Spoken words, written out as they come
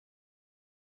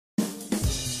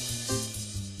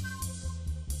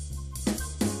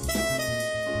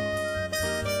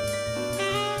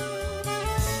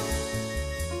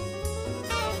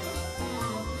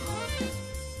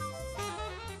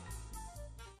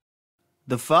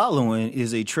The following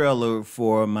is a trailer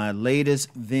for my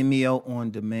latest Vimeo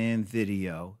on-demand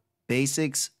video,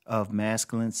 Basics of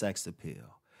Masculine Sex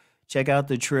Appeal. Check out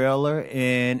the trailer,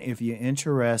 and if you're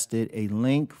interested, a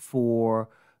link for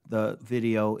the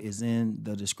video is in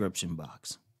the description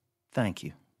box. Thank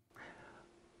you.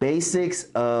 Basics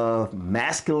of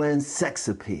Masculine Sex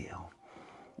Appeal.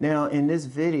 Now, in this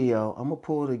video, I'm going to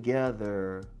pull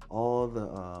together all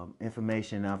the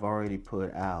information I've already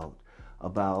put out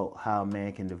about how a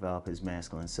man can develop his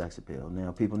masculine sex appeal.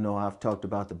 Now, people know I've talked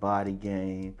about the body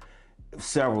game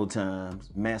several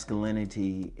times,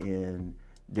 masculinity in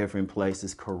different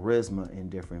places, charisma in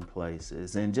different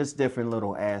places, and just different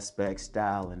little aspects,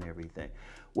 style and everything.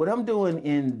 What I'm doing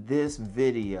in this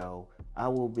video, I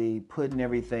will be putting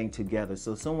everything together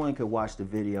so someone could watch the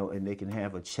video and they can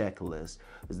have a checklist.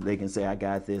 They can say, I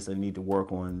got this, I need to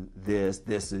work on this,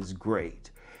 this is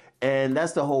great. And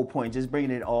that's the whole point, just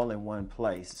bringing it all in one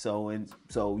place.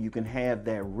 So you can have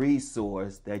that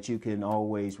resource that you can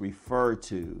always refer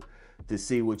to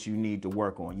see what you need to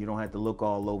work on. You don't have to look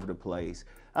all over the place.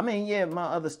 I mean, yeah, my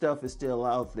other stuff is still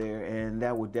out there and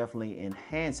that would definitely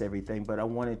enhance everything, but I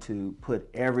wanted to put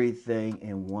everything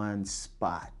in one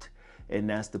spot. And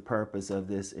that's the purpose of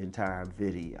this entire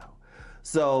video.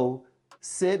 So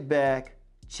sit back,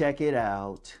 check it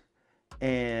out,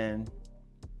 and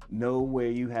know where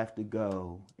you have to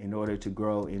go in order to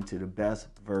grow into the best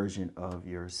version of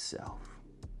yourself.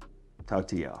 Talk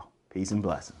to y'all. Peace and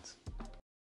blessings.